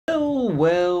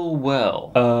Well.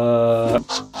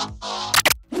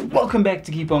 Welcome back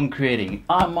to Keep On Creating.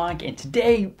 I'm Mike, and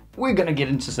today we're gonna get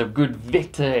into some good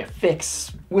vector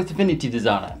effects with Affinity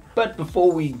Designer. But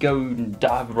before we go and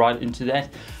dive right into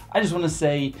that, I just want to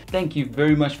say thank you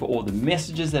very much for all the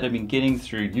messages that I've been getting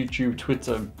through YouTube,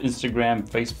 Twitter, Instagram,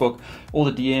 Facebook, all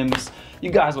the DMs.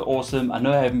 You guys are awesome. I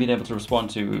know I haven't been able to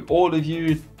respond to all of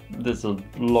you. There's a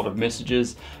lot of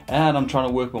messages and I'm trying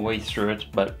to work my way through it,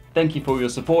 but thank you for your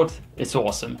support. It's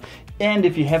awesome. And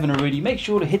if you haven't already, make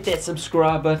sure to hit that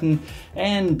subscribe button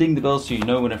and ding the bell so you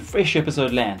know when a fresh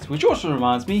episode lands. Which also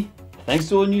reminds me, thanks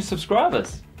to all new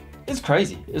subscribers. It's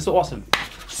crazy, it's awesome.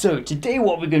 So today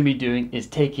what we're going to be doing is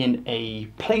taking a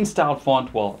plain style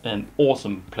font, well, an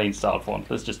awesome plain style font.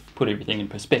 Let's just put everything in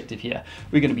perspective here.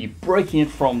 We're going to be breaking it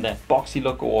from that boxy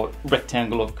look or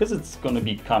rectangle look, because it's going to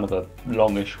be kind of a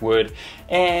longish word.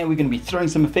 And we're going to be throwing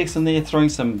some effects in there, throwing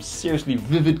some seriously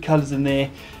vivid colors in there,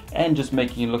 and just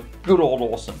making it look good old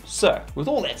awesome. So with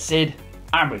all that said,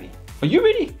 I'm ready. Are you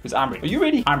ready? Because I'm ready. Are you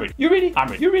ready? I'm ready. You ready? I'm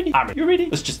ready. You ready? I'm ready. You ready?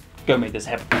 Let's just go make this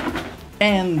happen.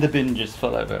 And the bin just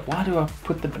fell over. Why do I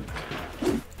put the bin?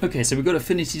 Okay, so we've got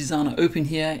Affinity Designer open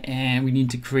here and we need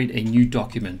to create a new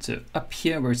document. So up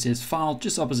here where it says File,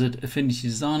 just opposite Affinity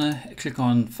Designer, click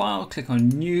on File, click on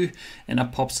New, and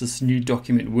up pops this new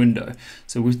document window.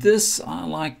 So with this, I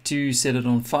like to set it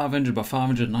on 500 by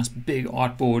 500, a nice big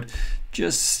artboard,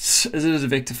 just as it is a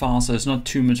vector file, so it's not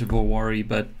too much of a worry,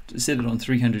 but set it on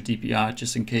 300 DPI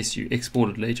just in case you export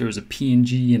it later as a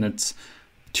PNG and it's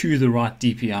to the right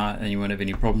DPI and you won't have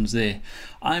any problems there.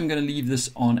 I'm going to leave this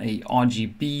on a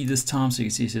RGB this time, so you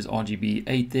can see it says RGB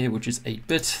 8 there, which is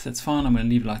 8-bit. That's fine. I'm going to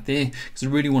leave it like there because I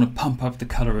really want to pump up the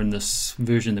color in this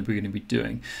version that we're going to be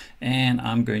doing. And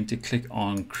I'm going to click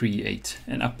on Create,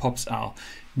 and up pops our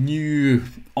new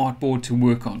artboard to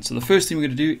work on. So the first thing we're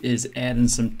going to do is add in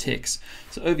some text.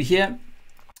 So over here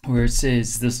where it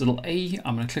says this little A,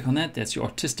 I'm going to click on that. That's your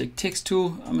artistic text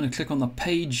tool. I'm going to click on the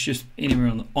page, just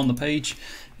anywhere on the page,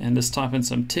 and just type in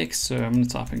some text. So I'm going to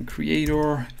type in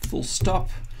creator full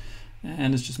stop,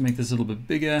 and let's just make this a little bit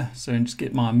bigger. So just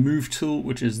get my move tool,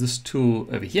 which is this tool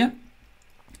over here.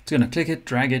 It's going to click it,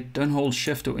 drag it, don't hold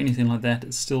shift or anything like that.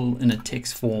 It's still in a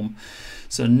text form.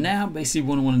 So now basically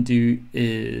what I want to do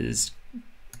is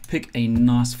pick a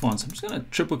nice font. So I'm just going to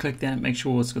triple click that, make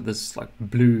sure it's got this like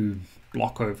blue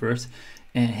block over it,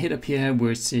 and hit up here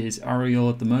where it says Arial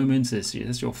at the moment. So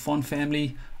that's your font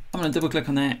family. I'm going to double click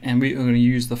on that and we are going to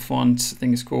use the font. I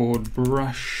think it's called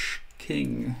Brush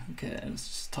King. Okay, let's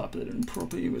just type it in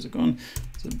properly. Where's it gone?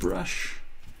 So Brush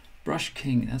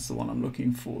King, that's the one I'm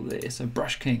looking for there. So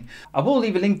Brush King. I will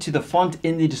leave a link to the font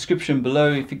in the description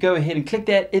below. If you go ahead and click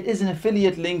that, it is an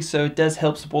affiliate link, so it does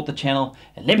help support the channel,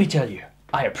 and let me tell you,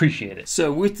 I appreciate it.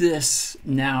 So with this,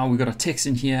 now we've got a text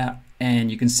in here,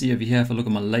 and you can see over here, if I look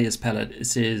at my layers palette, it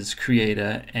says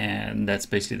creator, and that's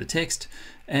basically the text.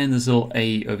 And there's a little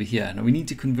A over here. Now we need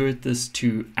to convert this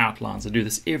to outlines. I do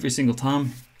this every single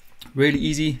time. Really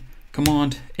easy.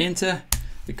 Command Enter.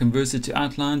 It converts it to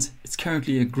outlines. It's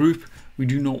currently a group. We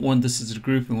do not want this as a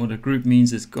group, and what a group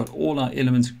means is it's got all our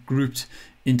elements grouped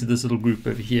into this little group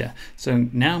over here. So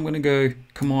now I'm going to go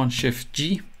Command Shift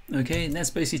G. Okay, and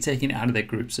that's basically taken out of that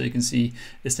group. So you can see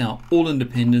it's now all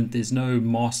independent. There's no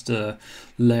master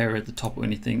layer at the top or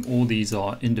anything. All these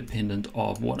are independent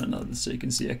of one another. So you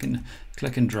can see I can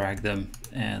click and drag them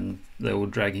and they're all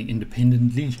dragging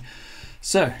independently.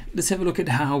 So let's have a look at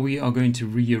how we are going to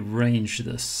rearrange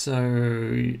this.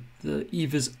 So the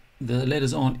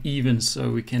letters aren't even, so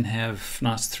we can have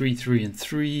nice 3, 3, and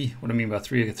 3. What I mean by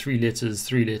 3, I got 3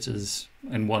 letters,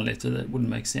 and 1 letter. That wouldn't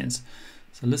make sense.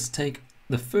 So let's take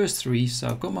the first 3. So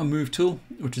I've got my move tool,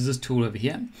 which is this tool over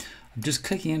here. I'm just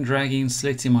clicking and dragging,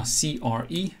 selecting my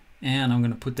CRE, and I'm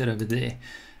going to put that over there.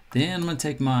 Then I'm going to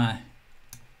take my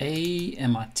A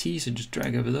and my T, so just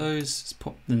drag over those, just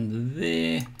pop them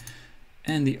there,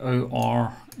 and the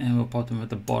OR, and we'll pop them at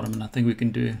the bottom, and I think we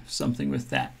can do something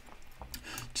with that.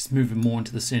 Just move it more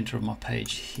into the center of my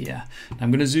page here. Now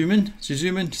I'm going to zoom in. So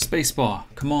zoom in, spacebar,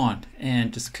 command,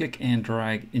 and just click and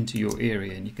drag into your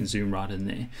area, and you can zoom right in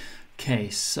there.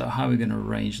 Okay, so how are we going to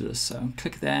arrange this? So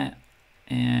click that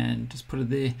and just put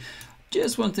it there.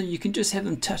 Just one thing, you can just have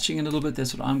them touching a little bit.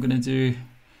 That's what I'm going to do.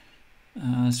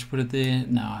 Let's put it there.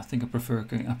 No, I think I prefer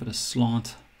going up at a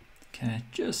slant. Okay,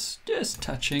 just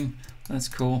touching. That's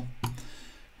cool.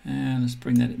 And let's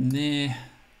bring that in there.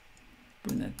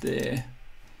 Bring that there.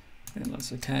 And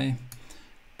that's okay.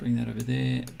 Bring that over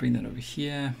there. Bring that over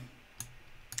here.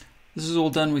 This is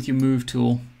all done with your move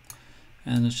tool.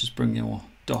 And let's just bring your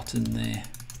dot in there.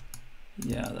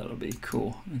 Yeah, that'll be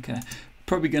cool. Okay,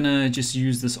 probably gonna just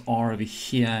use this R over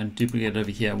here and duplicate it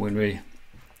over here when we're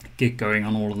get going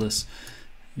on all of this.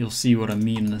 You'll see what I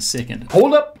mean in a second.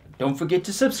 Hold up! Don't forget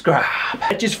to subscribe.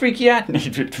 That just freak you out?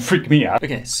 Freak me out.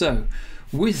 Okay, so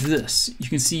with this, you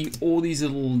can see all these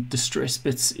little distress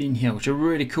bits in here, which are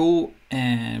really cool,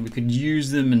 and we could use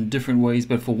them in different ways.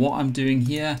 But for what I'm doing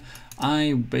here,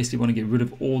 I basically want to get rid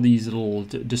of all these little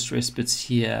distress bits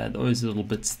here, those little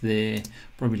bits there,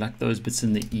 probably like those bits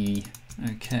in the E.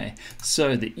 Okay,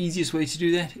 so the easiest way to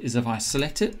do that is if I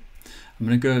select it, I'm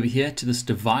going to go over here to this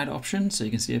divide option. So you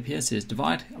can see up here it says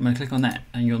divide. I'm going to click on that,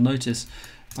 and you'll notice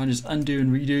if I just undo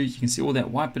and redo, you can see all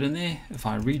that white bit in there. If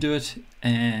I redo it,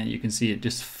 and you can see it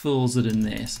just fills it in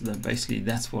there. So that basically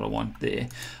that's what I want there. I'm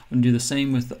going to do the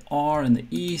same with the R and the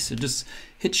E. So just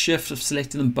hit shift of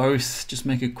selecting them both, just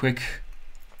make it quick,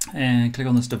 and click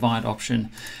on this divide option.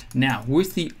 Now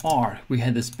with the R, we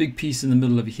had this big piece in the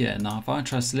middle over here. Now if I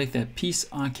try to select that piece,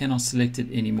 I cannot select it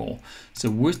anymore. So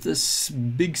with this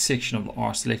big section of the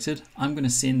R selected, I'm going to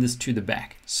send this to the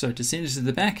back. So to send it to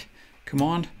the back,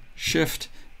 Command Shift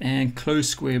and close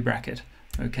square bracket.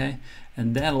 Okay,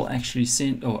 and that'll actually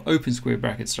send, or open square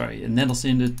bracket, sorry, and that'll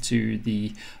send it to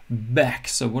the back.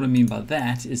 So what I mean by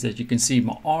that is that you can see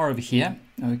my R over here.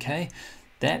 Okay,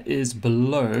 that is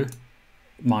below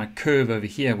my curve over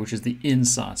here, which is the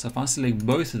inside. So if I select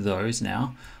both of those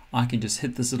now, I can just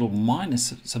hit this little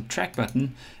minus subtract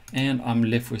button, and I'm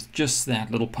left with just that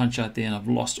little punch out there, and I've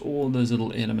lost all those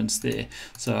little elements there.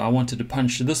 So I wanted to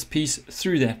punch this piece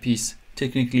through that piece.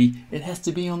 Technically it has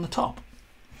to be on the top.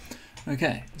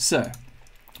 Okay, so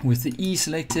with the E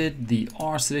selected, the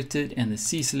R selected, and the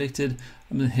C selected,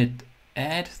 I'm going to hit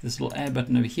add, this little add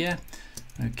button over here.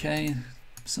 Okay,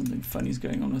 something funny is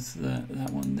going on with that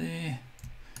one there.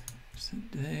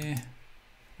 There.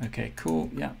 Okay, cool.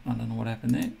 Yeah, I don't know what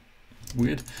happened there.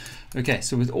 Weird. Okay,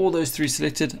 so with all those three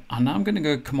selected, and now I'm going to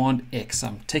go Command X.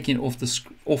 I'm taking it off the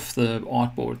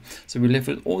artboard. So we're left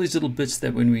with all these little bits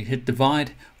that when we hit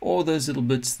divide, all those little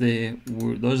bits there,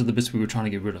 those are the bits we were trying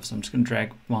to get rid of. So I'm just going to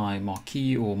drag my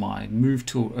marquee or my move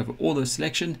tool over all those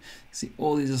selection. See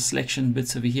all these selection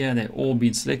bits over here, they're all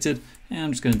being selected, and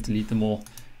I'm just going to delete them all,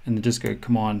 and then just go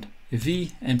Command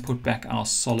V and put back our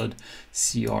solid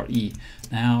CRE.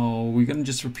 Now we're going to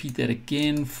just repeat that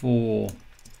again for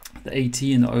the AT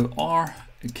and the OR.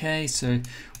 Okay, so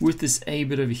with this A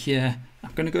bit over here,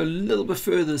 I'm going to go a little bit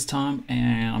further this time,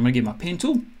 and I'm going to get my pen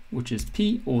tool, which is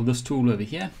P, or this tool over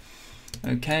here.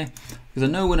 Okay, because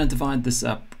I know when I divide this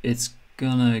up, it's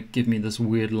gonna give me this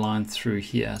weird line through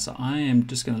here. So I am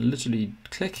just going to literally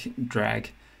click and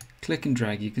drag.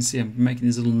 You can see I'm making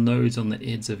these little nodes on the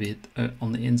ends of it,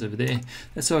 on the ends over there.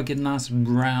 That's how I get a nice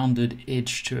rounded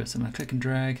edge to it. So I'm going to click and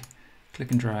drag,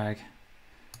 click and drag,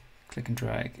 click and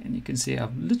drag, and you can see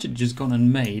I've literally just gone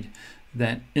and made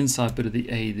that inside bit of the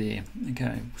A there.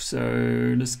 Okay,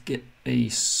 so let's get a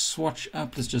swatch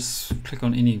up. Let's just click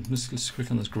on any, let's click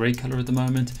on this gray color at the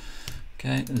moment.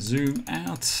 Okay, zoom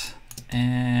out,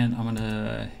 and I'm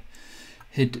gonna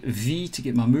hit V to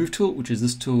get my move tool, which is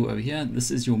this tool over here. This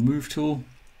is your move tool.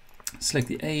 Select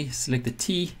the A, select the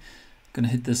T. I'm gonna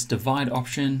hit this divide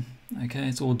option. Okay,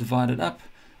 it's all divided up.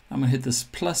 I'm gonna hit this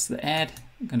plus the add.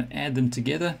 I'm gonna add them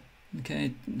together.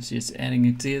 Okay, so it's adding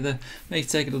it together. May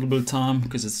take a little bit of time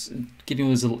because it's getting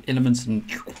all those little elements and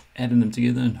adding them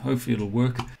together, and hopefully it'll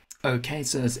work. Okay,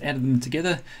 so it's added them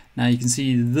together. Now you can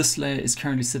see this layer is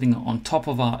currently sitting on top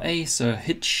of our A, so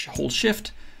hold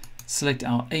shift, select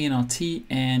our A and our T,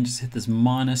 and just hit this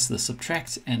minus, the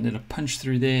subtract, and it'll punch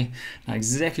through there. Now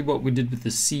exactly what we did with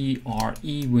the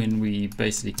CRE when we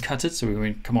basically cut it. So we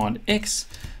went Command X,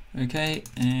 okay,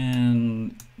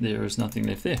 and there is nothing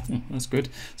left there. Oh, that's good.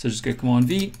 So just go Command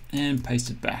V and paste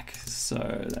it back.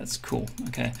 So that's cool.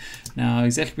 Okay, now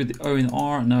exactly with the O and the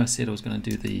R, I know I said I was going to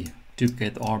do the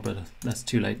duplicate the R, but that's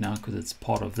too late now because it's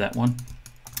part of that one.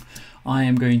 I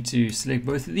am going to select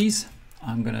both of these.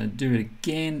 I'm going to do it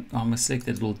again. I'm going to select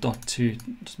that little dot too,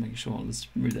 just making sure. Let's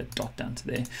move that dot down to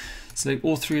there. Select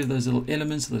all three of those little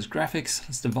elements, those graphics.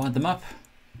 Let's divide them up.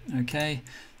 Okay,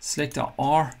 select our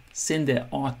R, send that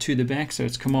R to the back. So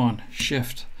it's Command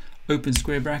Shift, open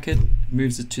square bracket,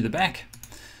 moves it to the back.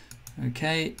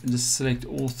 Okay, just select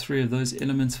all three of those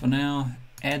elements for now,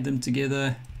 add them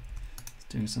together.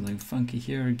 Doing something funky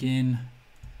here again.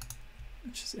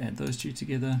 Let's just add those two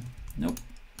together. Nope,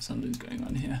 something's going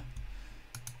on here.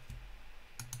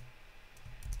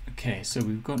 Okay, so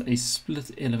we've got a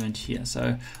split element here.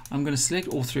 So I'm going to select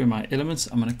all three of my elements.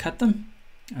 I'm going to cut them.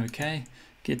 Okay,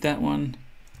 get that one.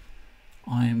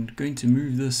 I am going to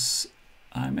move this.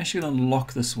 I'm actually going to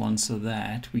lock this one so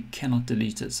that we cannot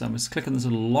delete it. So I'm going to click on this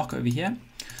little lock over here.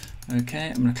 Okay,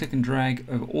 I'm going to click and drag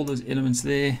over all those elements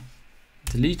there.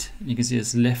 delete, and you can see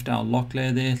it's left our lock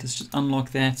layer there. Let's just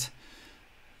unlock that.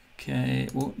 Okay,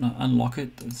 well, no, unlock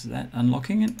it. That's that,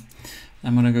 unlocking it.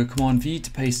 I'm going to go Command V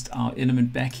to paste our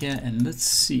element back here, and let's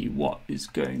see what is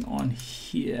going on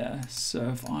here. So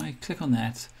if I click on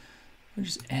that, I'll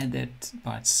just add that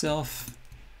by itself,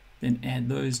 then add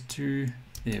those two.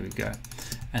 There we go,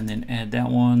 and then add that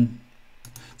one.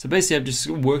 So basically, I've just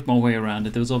worked my way around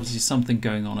it. There was obviously something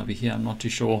going on over here. I'm not too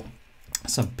sure.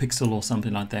 Some pixel or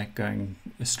something like that going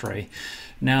astray.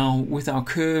 Now with our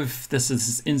curve, this is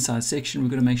this inside section, we're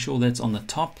going to make sure that's on the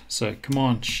top. So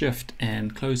Command Shift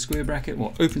and close square bracket,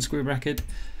 or open square bracket,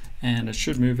 and it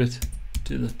should move it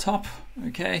to the top.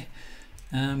 Okay,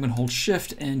 and I'm going to hold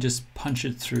Shift and just punch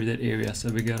it through that area. So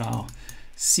we got our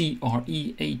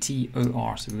creator,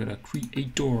 so we've got a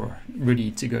creator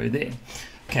ready to go there.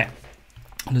 Okay,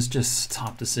 let's just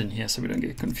type this in here so we don't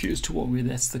get confused to what we're.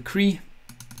 That's the cre.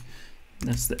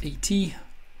 That's the AT,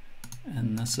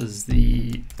 and this is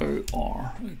the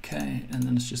OR. Okay, and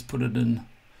then let's just put it in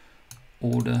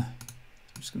order.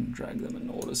 I'm just going to drag them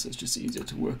in order so it's just easier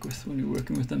to work with when you're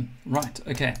working with them. Right,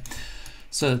 okay.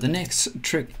 So the next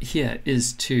trick here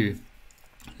is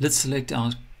let's select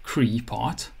our cre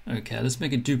part. Okay, let's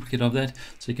make a duplicate of that.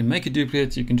 So you can make a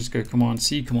duplicate, you can just go Command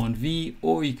C, Command V,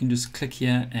 or you can just click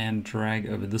here and drag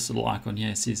over this little icon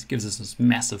here. See, it gives us this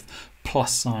massive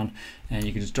plus sign, and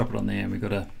you can just drop it on there, and we've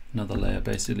got another layer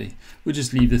basically. We'll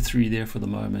just leave the 3 there for the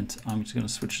moment. I'm just going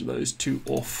to switch those 2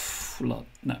 off.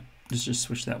 No, let's just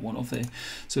switch that one off there.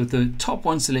 So with the top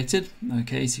one selected,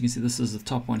 okay, so you can see this is the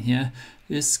top one here.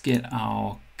 Let's get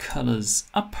our colors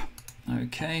up.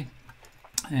 Okay,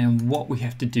 and what we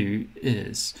have to do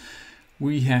is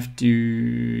we have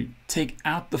to take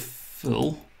out the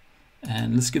fill,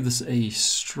 and let's give this a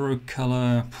stroke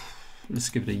color. Let's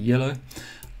give it a yellow.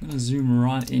 I'm going to zoom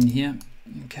right in here.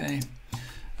 Okay,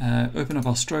 open up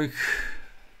our stroke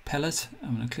palette.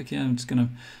 I'm going to click here. I'm just going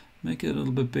to make it a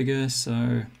little bit bigger,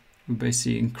 so we're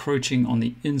basically encroaching on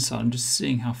the inside. I'm just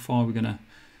seeing how far we're going to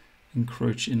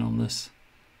encroach in on this.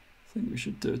 I think we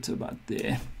should do it to about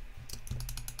there.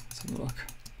 Let's have a look.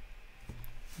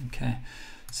 Okay,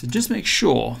 so just make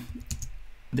sure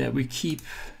that we keep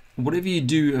whatever you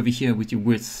do over here with your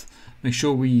width, make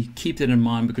sure we keep that in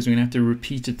mind, because we're gonna have to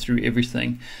repeat it through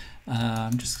everything.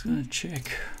 I'm just gonna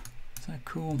check, is that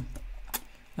cool?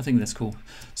 I think that's cool.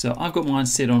 So I've got mine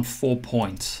set on 4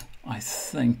 points. I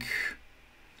think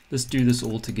let's do this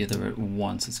all together at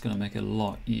once. It's gonna make it a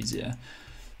lot easier.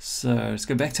 So let's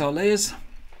go back to our layers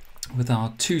with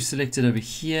our 2 selected over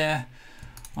here.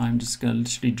 I'm just going to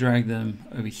literally drag them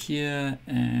over here,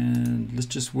 and let's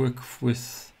just work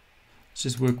with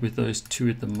those 2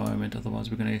 at the moment. Otherwise,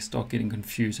 we're going to start getting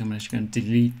confused. I'm actually going to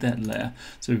delete that layer.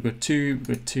 So we've got 2, we've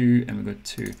got 2, and we've got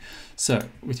 2. So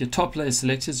with your top layer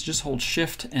selected, just hold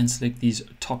Shift and select these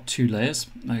top 2 layers.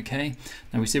 Okay.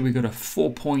 Now we said we've got a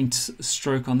 4-point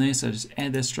stroke on there, so just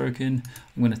add that stroke in.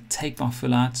 I'm going to take my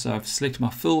fill out. So I've selected my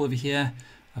fill over here.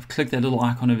 I've clicked that little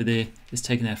icon over there. It's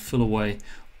taken that fill away.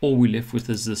 All we're left with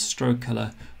is the stroke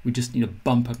color. We just need to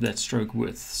bump up that stroke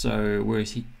width. So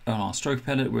whereas on our stroke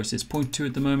palette, where it says 0.2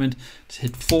 at the moment, just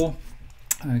hit 4.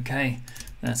 Okay,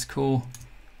 that's cool.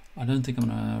 I don't think I'm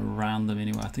gonna round them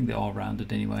anyway. I think they are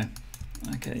rounded anyway.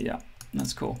 Okay, yeah,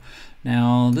 that's cool.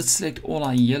 Now let's select all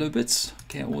our yellow bits.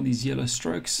 Okay, all these yellow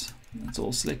strokes. That's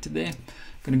all selected there.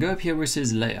 I'm gonna go up here where it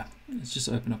says layer. Let's just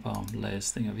open up our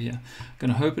layers thing over here. I'm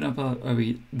going to open up over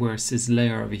where it says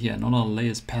layer over here, not our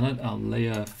layers palette, our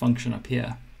layer function up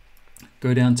here.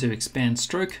 Go down to expand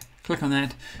stroke, click on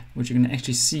that. What you're going to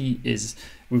actually see is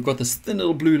we've got this thin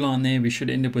little blue line there. We should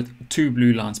end up with 2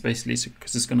 blue lines basically,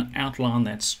 because it's going to outline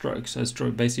that stroke. So it's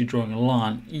basically drawing a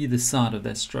line either side of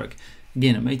that stroke.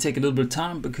 Again, it may take a little bit of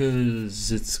time because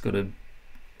it's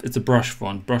a brush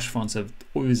font. Brush fonts have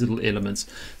all these little elements.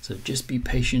 So just be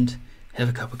patient. Have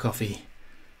a cup of coffee,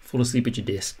 fall asleep at your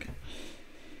desk,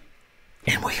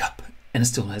 and wake up, and it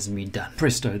still hasn't been done.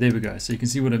 Presto, there we go. So you can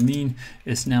see what I mean.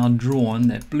 It's now drawn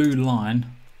that blue line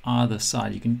either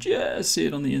side. You can just see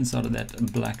it on the inside of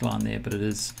that black line there, but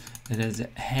it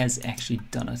has actually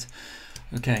done it.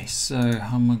 Okay, so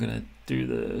how am I going to do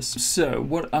this? So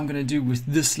what I'm going to do with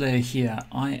this layer here,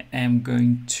 I am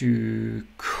going to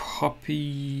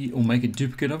copy or make a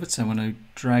duplicate of it. So I'm going to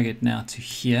drag it now to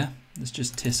here. Let's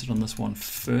just test it on this one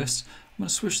first. I'm going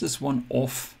to switch this one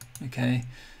off, okay,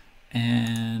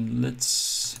 and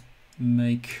let's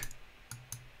make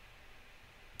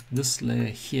this layer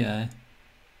here,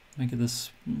 make it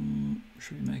this,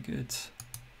 should we make it,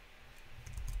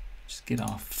 just get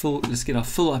our fill, let's get our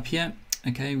fill up here.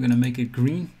 Okay, we're going to make it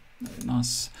green.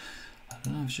 Nice. I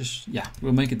don't know, it's just, yeah,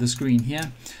 we'll make it this green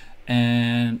here.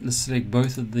 and let's select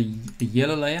both of the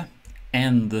yellow layer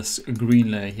and this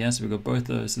green layer here. So we've got both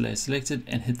those layers selected,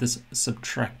 and hit this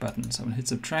subtract button. So I'm going to hit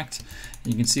subtract,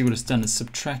 and you can see what it's done is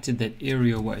subtracted that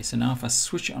area away. So now if I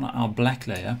switch on our black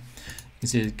layer, you can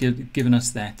see it's given us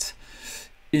that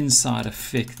inside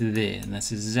effect there, and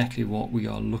that's exactly what we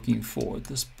are looking for at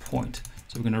this point.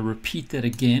 So we're going to repeat that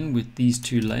again with these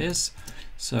two layers.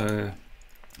 So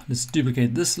let's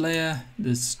duplicate this layer,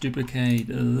 let's duplicate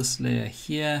this layer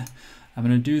here. I'm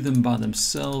going to do them by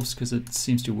themselves because it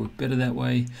seems to work better that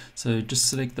way. So just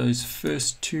select those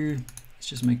first two. Let's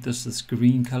just make this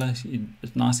green color.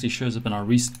 It nicely shows up in our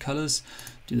recent colors.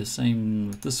 Do the same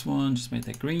with this one, just make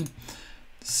that green.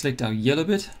 Select our yellow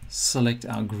bit, select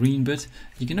our green bit.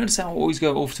 You can notice how I always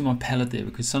go off to my palette there,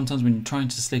 because sometimes when you're trying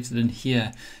to select it in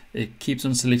here, it keeps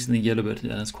on selecting the yellow bit,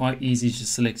 and it's quite easy to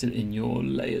select it in your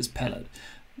layers palette.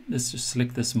 Let's just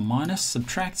select this minus,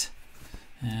 subtract,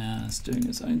 and it's doing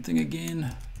its own thing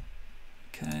again.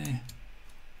 Okay.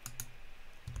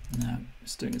 Now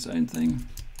it's doing its own thing.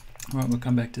 All right, we'll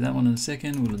come back to that one in a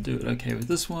second. We'll do it okay with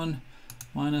this one.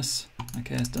 Minus.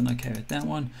 Okay, it's done okay with that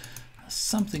one.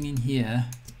 Something in here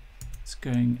is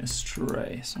going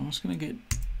astray. So I'm just going to get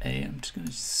I'm just going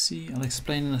to see. I'll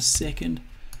explain in a second.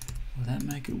 Will that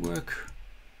make it work?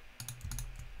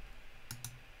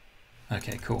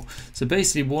 Okay, cool. So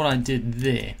basically what I did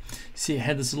there, see, it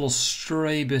had this little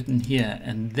stray bit in here,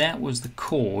 and that was the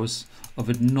cause of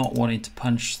it not wanting to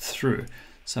punch through.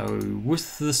 So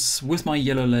with my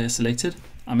yellow layer selected,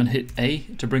 I'm going to hit A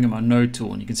to bring up my node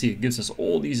tool, and you can see it gives us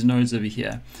all these nodes over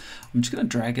here. I'm just going to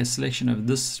drag a selection of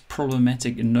this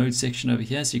problematic node section over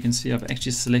here, so you can see I've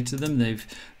actually selected them. They've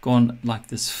gone like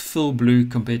this full blue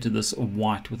compared to this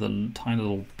white with a tiny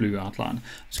little blue outline.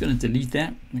 I'm just going to delete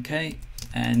that, okay?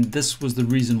 And this was the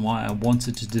reason why I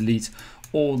wanted to delete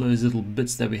all those little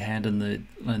bits that we had in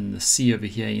the C over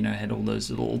here. You know, had all those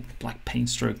little like paint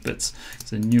stroke bits,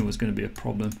 so I knew it was going to be a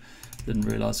problem. Didn't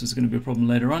realize it was going to be a problem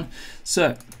later on.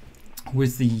 So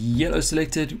with the yellow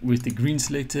selected, with the green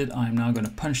selected, I'm now going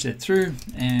to punch that through,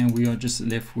 and we are just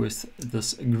left with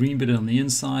this green bit on the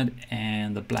inside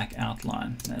and the black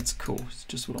outline. That's cool. It's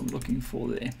just what I'm looking for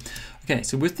there. Okay,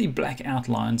 so with the black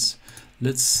outlines,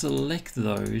 let's select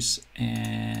those,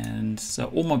 and so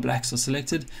all my blacks are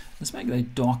selected. Let's make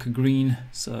that darker green.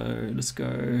 So let's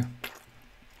go,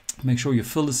 make sure your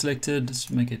fill is selected. Let's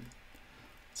make it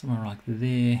somewhere like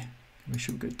there. We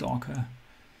should go darker.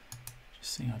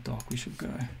 Just see how dark we should go.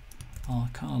 I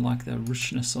kind of like the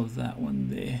richness of that one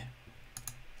there.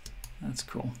 That's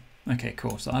cool. Okay,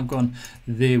 cool. So I've gone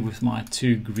there with my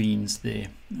two greens there.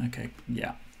 Okay,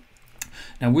 yeah.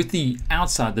 Now with the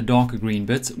outside, the darker green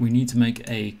bits, we need to make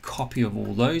a copy of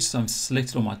all those. So I've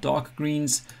selected all my darker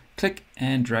greens, click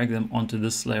and drag them onto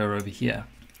this layer over here.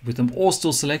 With them all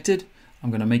still selected, I'm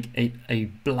going to make a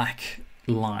black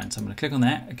line. So I'm going to click on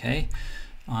that. Okay.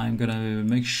 I'm going to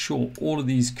make sure all of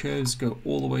these curves go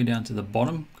all the way down to the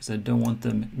bottom, because I don't want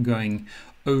them going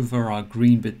over our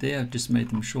green bit there. I've just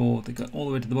made them sure they go all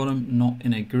the way to the bottom, not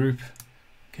in a group.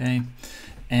 Okay.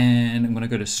 And I'm going to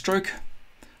go to stroke.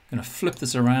 I'm going to flip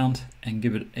this around and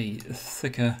give it a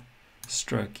thicker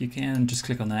stroke. You can just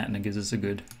click on that and it gives us a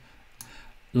good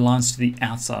lines to the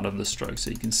outside of the stroke. So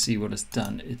you can see what it's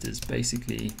done. It is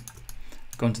basically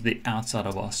gone to the outside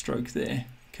of our stroke there.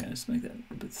 Okay, let's make that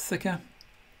a bit thicker.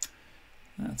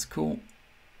 That's cool.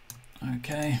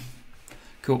 Okay,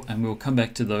 cool. And we'll come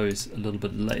back to those a little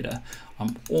bit later.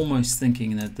 I'm almost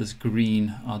thinking that this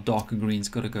green, our darker green's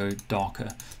got to go darker.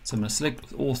 So I'm going to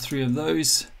select all three of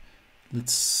those.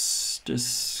 Let's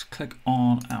just click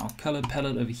on our color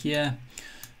palette over here,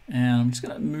 and I'm just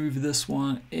going to move this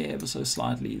one ever so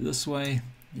slightly this way.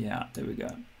 Yeah, there we go.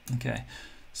 Okay,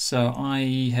 so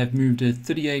I have moved it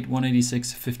 38,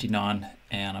 186, 59,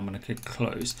 and I'm going to click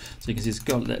close. So you can see it's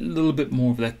got that little bit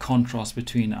more of that contrast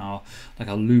between our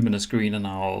our luminous green and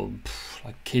our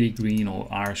like Kelly green or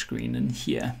Irish green in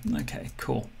here. Okay,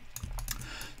 cool.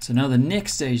 So now the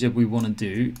next stage that we want to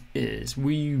do is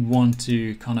we want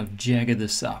to kind of jagger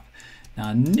this up. Now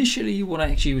initially what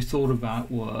I actually thought about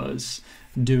was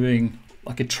doing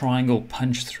like a triangle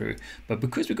punch through, but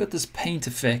because we've got this paint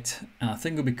effect, and I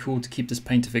think it'll be cool to keep this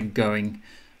paint effect going,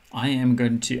 I am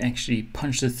going to actually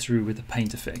punch it through with the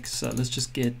paint effect. So let's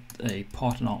just get a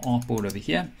part on our artboard over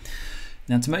here.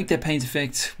 Now to make that paint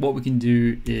effect, what we can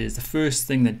do is, the first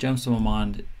thing that jumps to my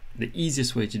mind, the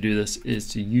easiest way to do this is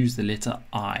to use the letter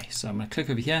I. So I'm going to click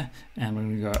over here and we're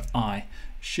going to go I.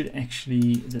 Should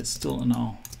actually, is that still in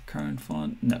our current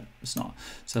font? No, it's not.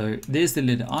 So there's the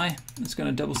letter I. I'm just going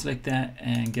to double select that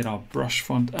and get our brush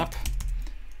font up.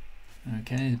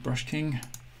 Okay, brush king.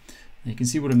 And you can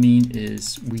see what I mean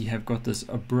is we have got this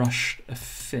a brush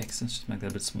effect. Let's just make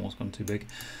that a bit small, it's gone too big.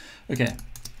 Okay,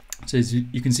 so as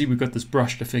you can see, we've got this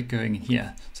brushed effect going in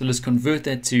here. So let's convert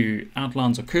that to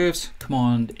outlines or curves.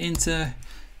 Command Enter.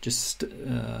 Just it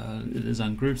is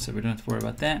ungrouped, so we don't have to worry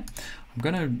about that. I'm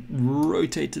going to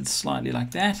rotate it slightly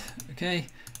like that. Okay,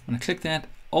 I'm going to click that,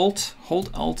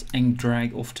 hold Alt and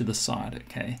drag off to the side.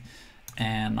 Okay,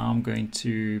 and I'm going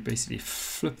to basically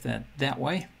flip that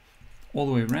way, all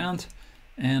the way around,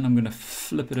 and I'm going to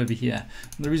flip it over here.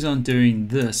 And the reason I'm doing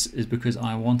this is because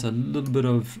I want a little bit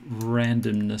of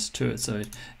randomness to it, so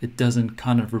it doesn't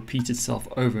kind of repeat itself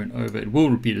over and over. It will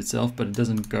repeat itself, but it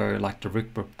doesn't go like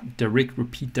direct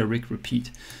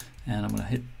repeat. And I'm going to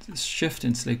hit Shift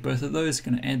and select both of those.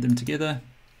 Going to add them together.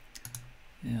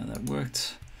 Yeah, that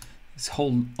worked. Let's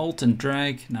hold Alt and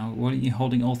drag. Now, while you're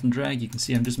holding Alt and drag, you can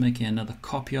see I'm just making another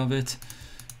copy of it.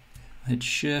 Hit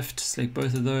Shift, select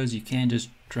both of those. You can just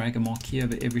drag a marquee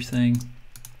over everything.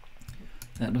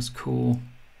 That was cool.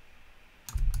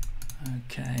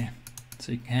 Okay,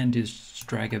 so you can just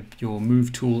drag your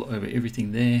move tool over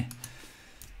everything there.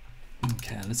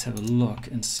 Okay, let's have a look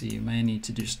and see. You may need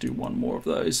to just do one more of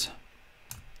those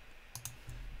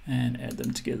and add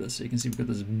them together. So you can see we've got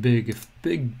this big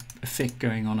effect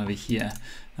going on over here.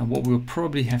 Now what we'll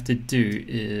probably have to do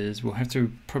is we'll have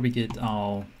to probably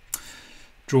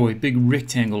draw a big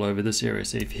rectangle over this area.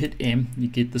 So if you hit M, you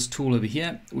get this tool over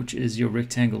here, which is your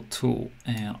rectangle tool.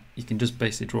 And you can just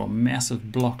basically draw a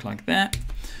massive block like that.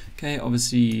 Okay,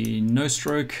 obviously no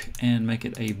stroke, and make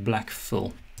it a black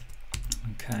fill.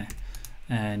 Okay,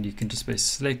 and you can just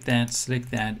basically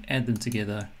select that, add them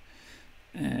together,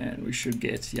 and we should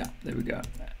get, yeah, there we go.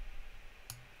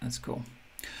 That's cool.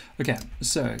 Okay,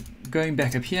 so going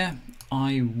back up here,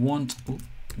 I want,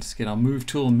 let's get our move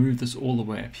tool and move this all the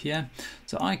way up here.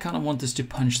 So I kind of want this to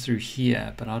punch through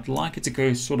here, but I'd like it to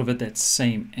go sort of at that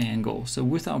same angle. So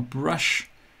with our brush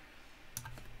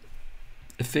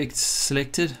effect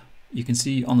selected, you can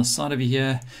see on the side over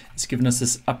here, it's given us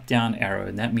this up down arrow,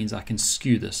 and that means I can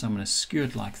skew this. So I'm going to skew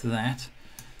it like that.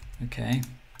 Okay.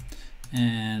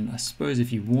 And I suppose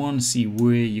if you want to see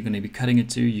where you're going to be cutting it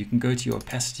to, you can go to your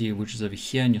opacity, which is over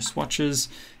here in your swatches,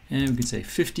 and we can say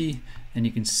 50, and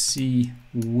you can see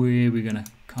where we're going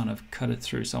to kind of cut it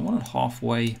through. So I want it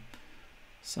halfway,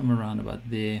 somewhere around about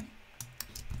there.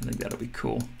 I think that'll be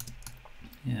cool.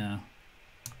 Yeah.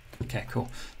 Okay, cool.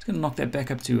 It's going to knock that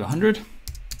back up to 100.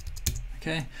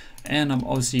 Okay, and I'm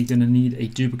obviously going to need a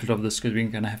duplicate of this because we're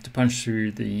going to have to punch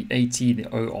through the AT, the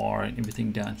OR, and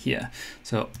everything down here.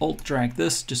 So Alt drag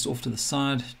this just off to the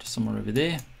side, just somewhere over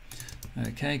there.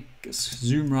 Okay,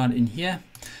 zoom right in here.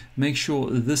 Make sure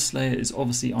this layer is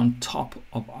obviously on top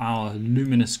of our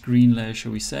luminous green layer,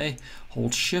 shall we say.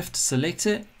 Hold Shift, select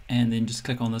it, and then just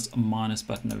click on this minus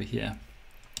button over here.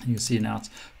 You can see now it's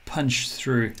punched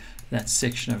through that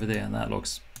section over there, and that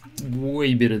looks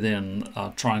way better than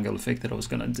our triangle effect that I was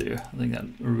going to do. I think that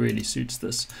really suits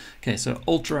this. Okay, so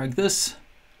Alt drag this,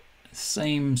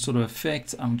 same sort of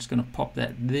effect. I'm just going to pop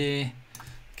that there.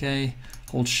 Okay,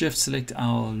 hold Shift, select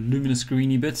our luminous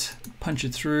greeny bit, punch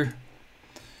it through,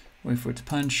 wait for it to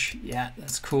punch. Yeah,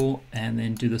 that's cool. And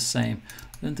then do the same.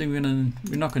 I don't think we're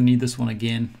not going to need this one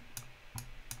again,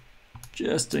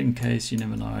 just in case, you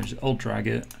never know. Just Alt drag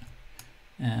it,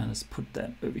 and let's put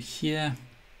that over here.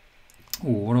 Oh,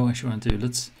 what do I actually want to do?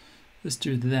 Let's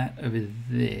do that over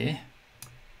there.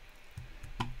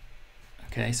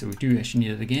 Okay, so we do actually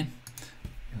need it again.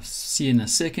 You'll see in a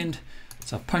second.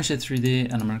 So I'll punch that through there,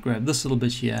 and I'm going to grab this little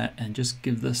bit here and just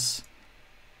give this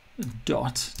a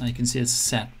dot. Now you can see it's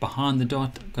sat behind the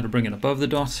dot. I've got to bring it above the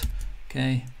dot.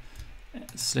 Okay,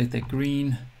 select that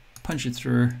green, punch it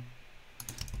through,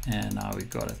 and now we've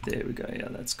got it. There we go. Yeah,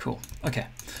 that's cool. Okay,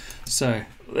 so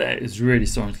that is really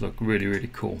starting to look really, really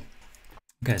cool.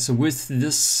 Okay, so with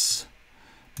this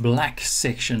black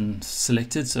section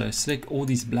selected, so select all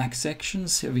these black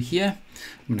sections over here.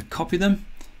 I'm going to copy them.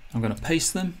 I'm going to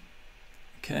paste them.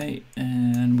 Okay,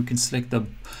 and we can select the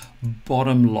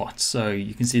bottom lot. So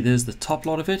you can see there's the top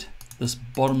lot of it. This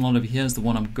bottom lot over here is the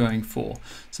one I'm going for.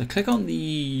 So click on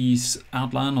the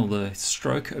outline or the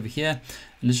stroke over here,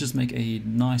 and let's just make a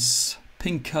nice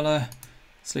pink color.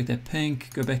 Select that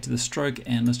pink, go back to the stroke,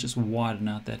 and let's just widen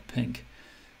out that pink.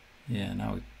 Yeah,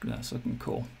 now that's looking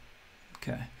cool.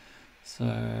 Okay, so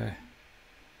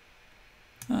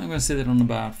I'm going to set it on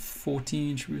about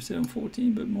 14. Should we set it on 14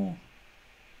 a bit more?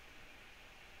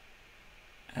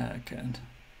 Okay,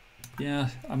 yeah,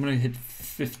 I'm going to hit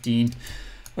 15.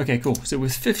 Okay, cool. So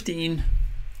with 15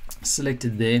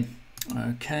 selected there,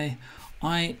 okay,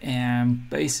 I am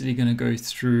basically going to go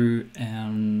through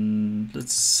and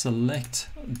let's select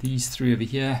these three over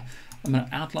here. I'm going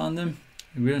to outline them.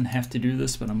 We don't have to do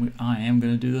this, but I am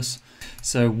going to do this.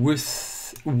 So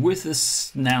with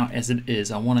this now as it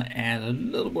is, I want to add a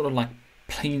little bit of like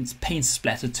paint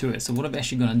splatter to it. So what I've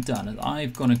actually gone and done is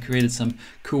I've gone and created some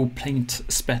cool paint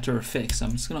splatter effects. So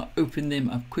I'm just going to open them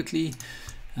up quickly.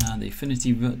 The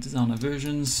Affinity Designer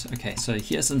versions. Okay, so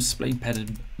here's some spray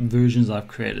padded versions I've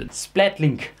created. Splat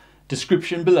link,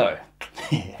 description below.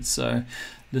 So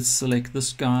let's select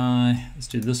this guy. Let's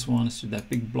do this one. Let's do that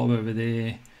big blob over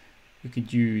there. We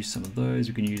could use some of those.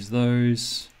 We can use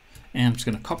those. And I'm just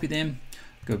going to copy them.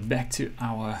 Go back to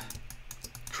our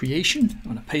creation.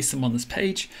 I'm going to paste them on this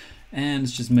page. And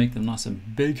let's just make them nice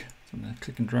and big. So I'm going to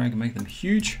click and drag and make them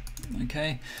huge.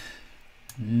 Okay.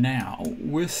 Now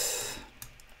with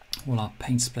all our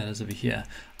paint splatters over here,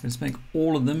 let's make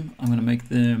all of them. I'm going to make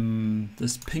them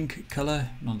this pink color,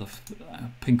 not the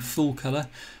pink full color.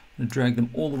 I'm going to drag them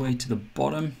all the way to the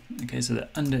bottom. Okay, so they're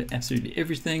under absolutely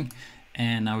everything.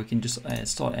 And now we can just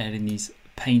start adding these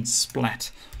paint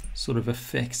splat sort of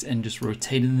effects and just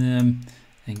rotating them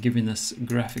and giving this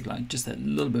graphic like just that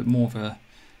little bit more of a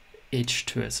edge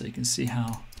to it, so you can see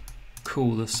how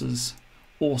cool this is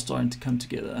all starting to come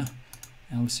together.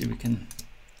 And obviously we can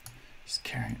just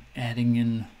carry on adding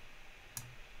in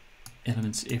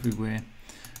elements everywhere.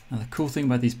 Now the cool thing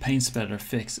about these paint splatter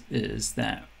effects is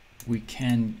that we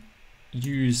can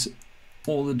use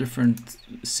all the different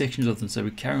sections of them, so we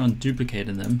carry on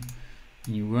duplicating them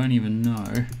and you won't even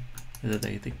know that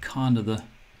they're kind of the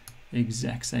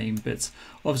exact same bits.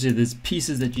 Obviously there's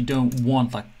pieces that you don't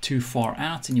want like too far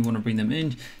out and you want to bring them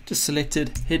in. Just select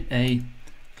it, hit A,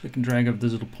 click and drag over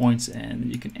those little points,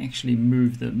 and you can actually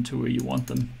move them to where you want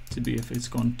them to be if it's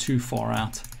gone too far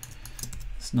out.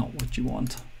 It's not what you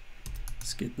want.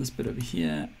 Let's get this bit over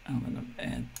here. I'm going to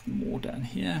add more down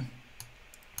here.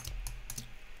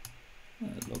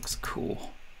 That looks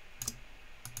cool.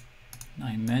 Now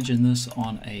imagine this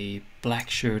on a black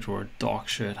shirt or a dark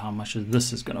shirt, how much of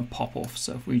this is going to pop off.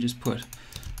 So if we just put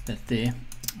that there,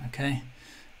 okay.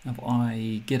 Now if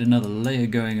I get another layer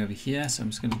going over here, so I'm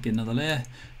just going to get another layer,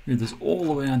 move this all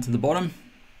the way down to the bottom.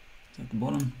 At the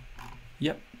bottom,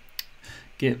 yep.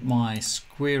 Get my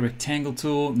square rectangle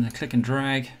tool and then click and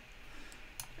drag,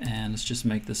 and let's just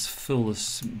make this fill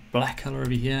this black color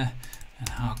over here. And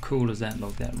how cool does that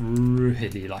look? That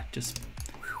really like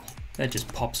that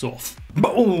just pops off.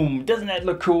 Boom! Doesn't that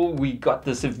look cool? We got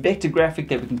this vector graphic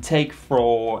that we can take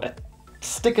for a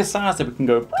sticker size that we can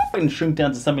go and shrink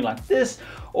down to something like this,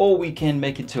 or we can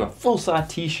make it to a full-size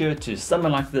t-shirt to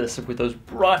something like this with those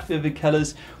bright vivid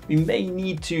colors. We may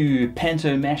need to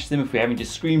panto match them if we're having to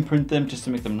screen print them just to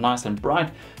make them nice and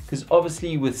bright, because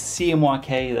obviously with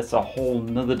CMYK that's a whole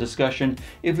nother discussion.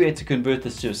 If we had to convert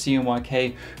this to a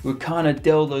CMYK, we kind of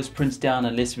dull those prints down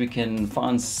unless we can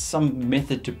find some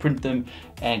method to print them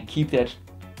and keep that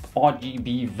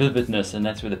RGB vividness, and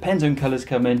that's where the Pantone colors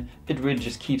come in. It really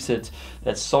just keeps it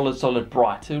that solid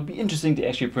bright. It would be interesting to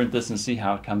actually print this and see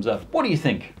how it comes up. What do you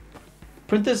think?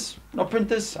 Print this? Not print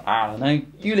this? I don't know.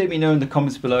 You let me know in the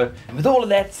comments below. And with all of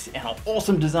that and our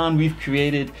awesome design we've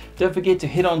created, don't forget to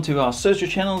head on to our social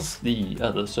channels, the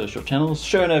other social channels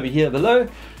shown over here below,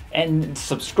 and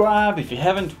subscribe if you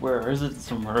haven't. Where is it?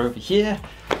 Somewhere over here.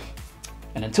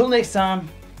 And until next time,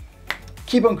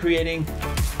 keep on creating.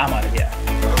 I'm out of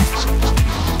here.